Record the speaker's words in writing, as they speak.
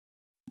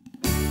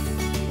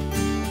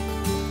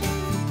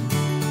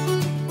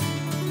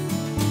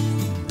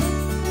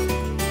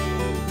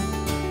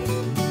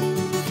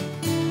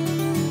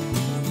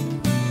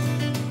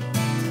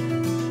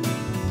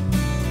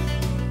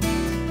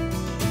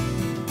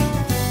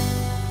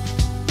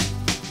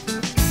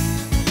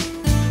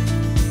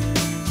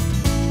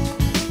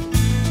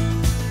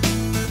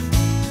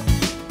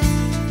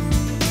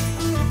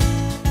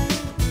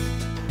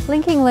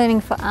Linking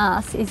learning for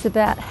us is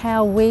about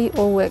how we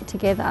all work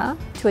together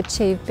to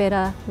achieve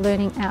better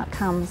learning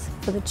outcomes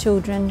for the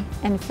children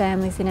and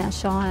families in our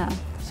Shire.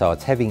 So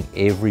it's having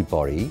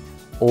everybody,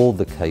 all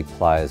the key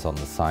players on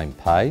the same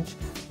page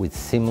with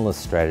similar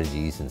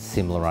strategies and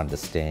similar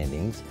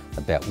understandings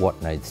about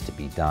what needs to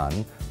be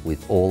done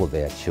with all of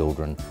our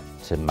children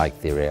to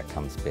make their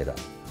outcomes better.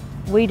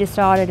 We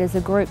decided as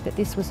a group that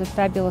this was a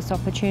fabulous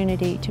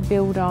opportunity to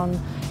build on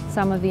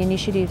some of the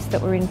initiatives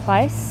that were in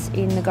place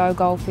in the Go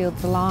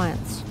Goldfields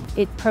Alliance.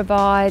 It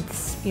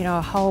provides,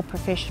 a whole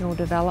professional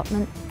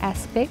development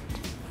aspect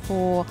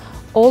for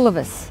all of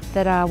us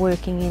that are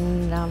working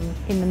in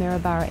the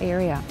Maryborough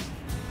area.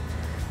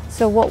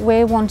 So what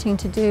we're wanting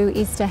to do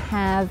is to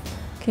have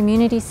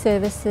community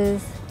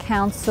services,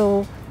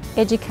 council,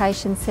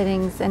 education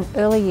settings and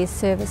early years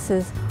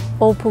services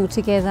all pulled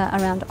together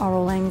around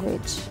oral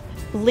language.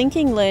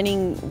 Linking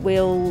learning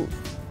will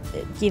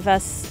give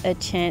us a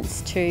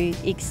chance to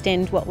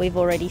extend what we've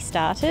already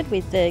started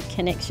with the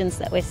connections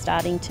that we're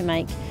starting to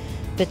make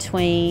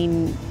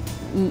between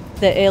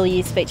the early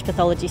years speech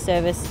pathology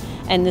service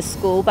and the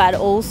school, but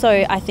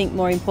also I think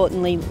more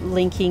importantly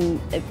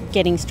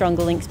getting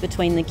stronger links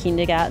between the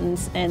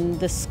kindergartens and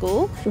the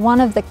school.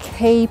 One of the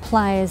key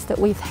players that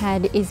we've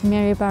had is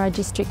Maryborough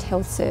District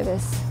Health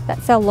Service.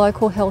 That's our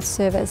local health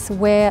service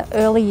where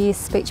early years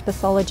speech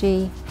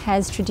pathology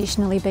has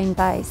traditionally been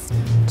based.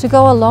 To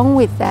go along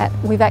with that,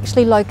 we've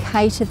actually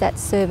located that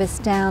service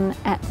down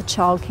at the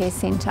childcare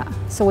centre.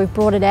 So we've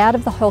brought it out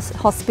of the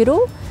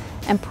hospital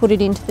and put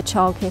it into the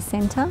childcare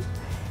centre,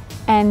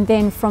 and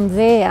then from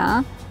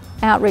there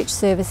outreach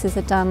services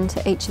are done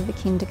to each of the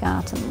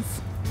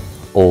kindergartens.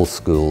 All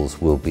schools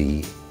will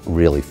be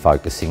really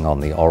focusing on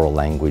the oral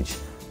language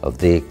of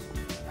their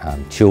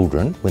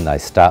children when they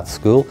start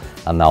school,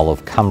 and they'll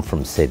have come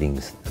from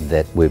settings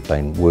that we've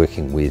been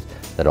working with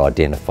that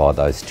identify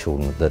those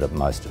children that are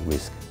most at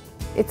risk.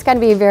 It's going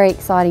to be a very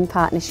exciting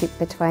partnership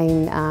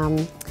between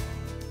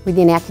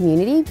within our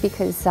community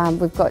because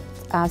we've got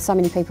so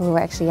many people who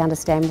actually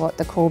understand what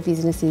the core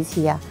business is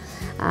here.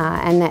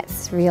 And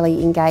that's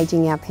really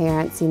engaging our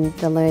parents in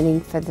the learning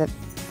for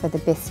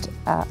the best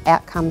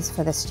outcomes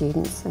for the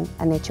students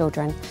and their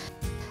children.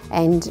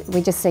 And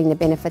we're just seeing the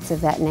benefits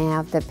of that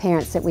now. The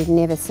parents that we've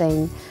never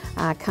seen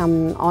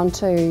come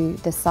onto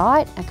the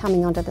site are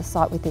coming onto the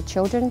site with their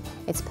children.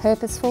 It's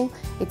purposeful,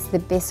 it's the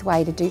best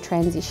way to do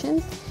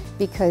transition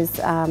because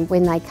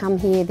when they come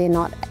here they're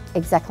not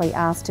exactly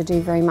asked to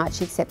do very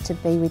much except to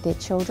be with their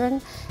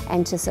children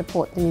and to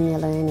support them in their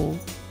learning.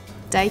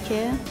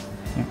 Daycare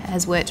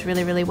has worked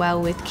really, really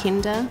well with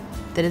kinder,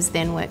 that has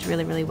then worked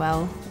really, really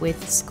well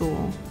with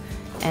school.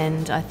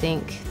 And I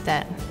think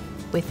that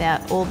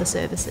without all the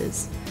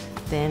services,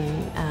 then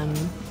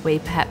we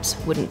perhaps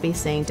wouldn't be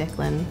seeing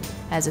Declan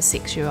as a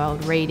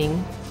 6-year-old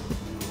reading,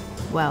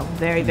 well,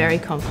 very, very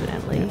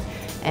confidently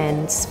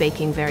and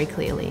speaking very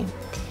clearly.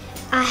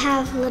 I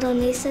have little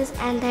nieces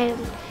and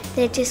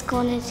they're just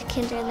gone into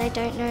kinder and they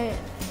don't know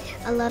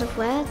a lot of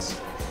words.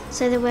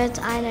 So the words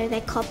I know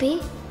they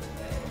copy.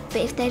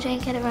 But if they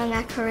don't get it wrong,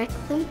 I correct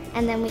them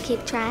and then we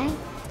keep trying.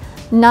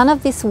 None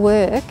of this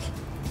work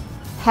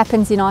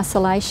happens in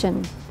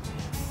isolation.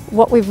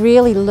 What we've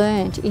really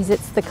learned is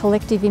it's the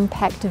collective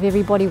impact of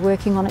everybody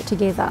working on it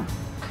together.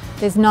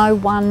 There's no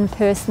one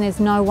person, there's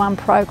no one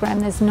program,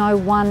 there's no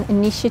one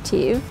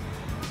initiative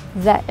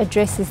that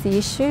addresses the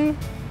issue,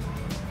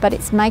 but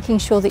it's making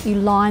sure that you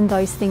line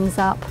those things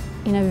up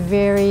in a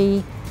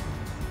very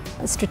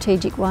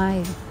strategic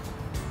way.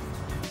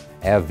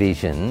 Our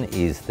vision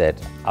is that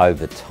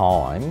over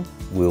time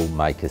we'll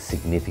make a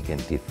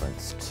significant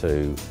difference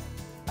to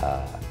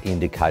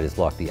indicators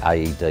like the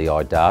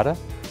AEDI data,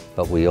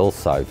 but we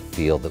also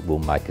feel that we'll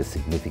make a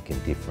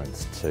significant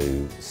difference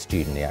to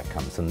student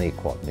outcomes, and they're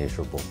quite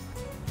measurable.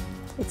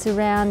 It's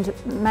around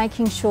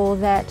making sure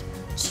that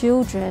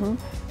children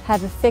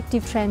have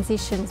effective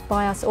transitions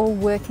by us all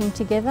working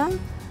together,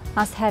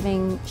 us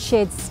having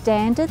shared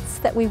standards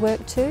that we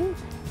work to,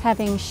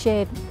 having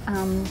shared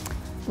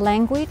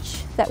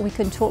language that we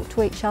can talk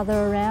to each other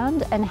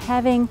around, and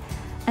having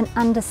an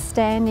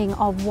understanding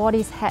of what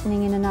is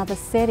happening in another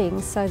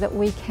setting so that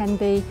we can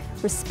be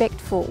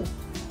respectful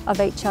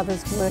of each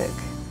other's work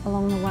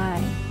along the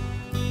way.